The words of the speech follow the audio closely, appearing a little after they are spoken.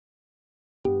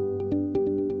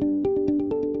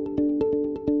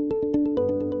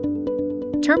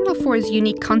Terminalfour's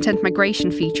unique content migration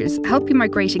features help you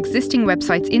migrate existing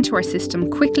websites into our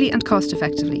system quickly and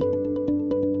cost-effectively.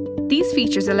 These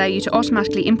features allow you to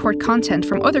automatically import content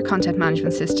from other content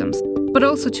management systems, but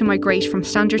also to migrate from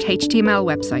standard HTML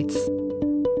websites.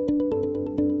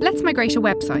 Let's migrate a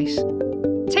website.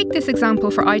 Take this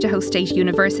example for Idaho State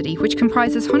University, which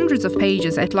comprises hundreds of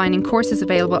pages outlining courses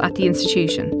available at the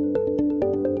institution.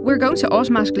 We're going to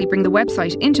automatically bring the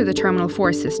website into the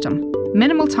Terminalfour system.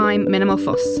 Minimal time, minimal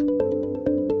fuss.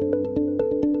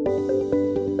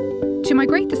 To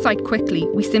migrate the site quickly,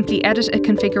 we simply edit a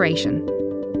configuration.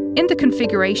 In the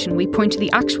configuration, we point to the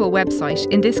actual website,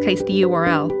 in this case the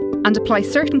URL, and apply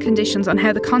certain conditions on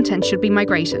how the content should be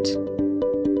migrated.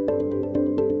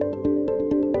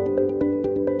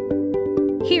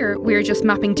 Here, we are just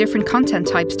mapping different content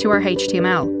types to our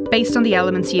HTML, based on the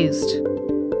elements used.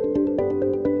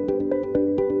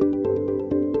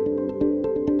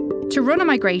 To run a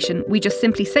migration, we just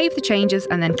simply save the changes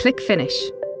and then click Finish.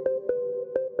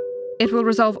 It will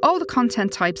resolve all the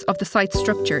content types of the site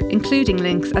structure, including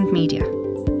links and media.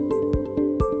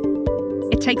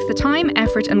 It takes the time,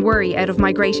 effort and worry out of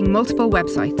migrating multiple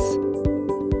websites.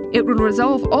 It will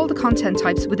resolve all the content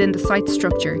types within the site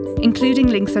structure, including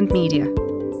links and media.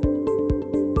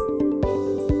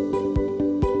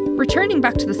 Returning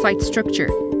back to the site structure,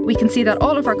 we can see that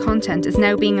all of our content is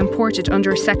now being imported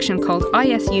under a section called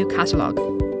ISU Catalog.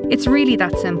 It's really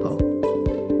that simple.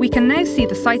 We can now see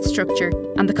the site structure,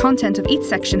 and the content of each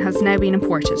section has now been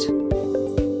imported.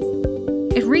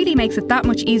 It really makes it that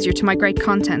much easier to migrate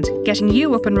content, getting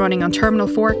you up and running on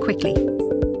Terminalfour quickly.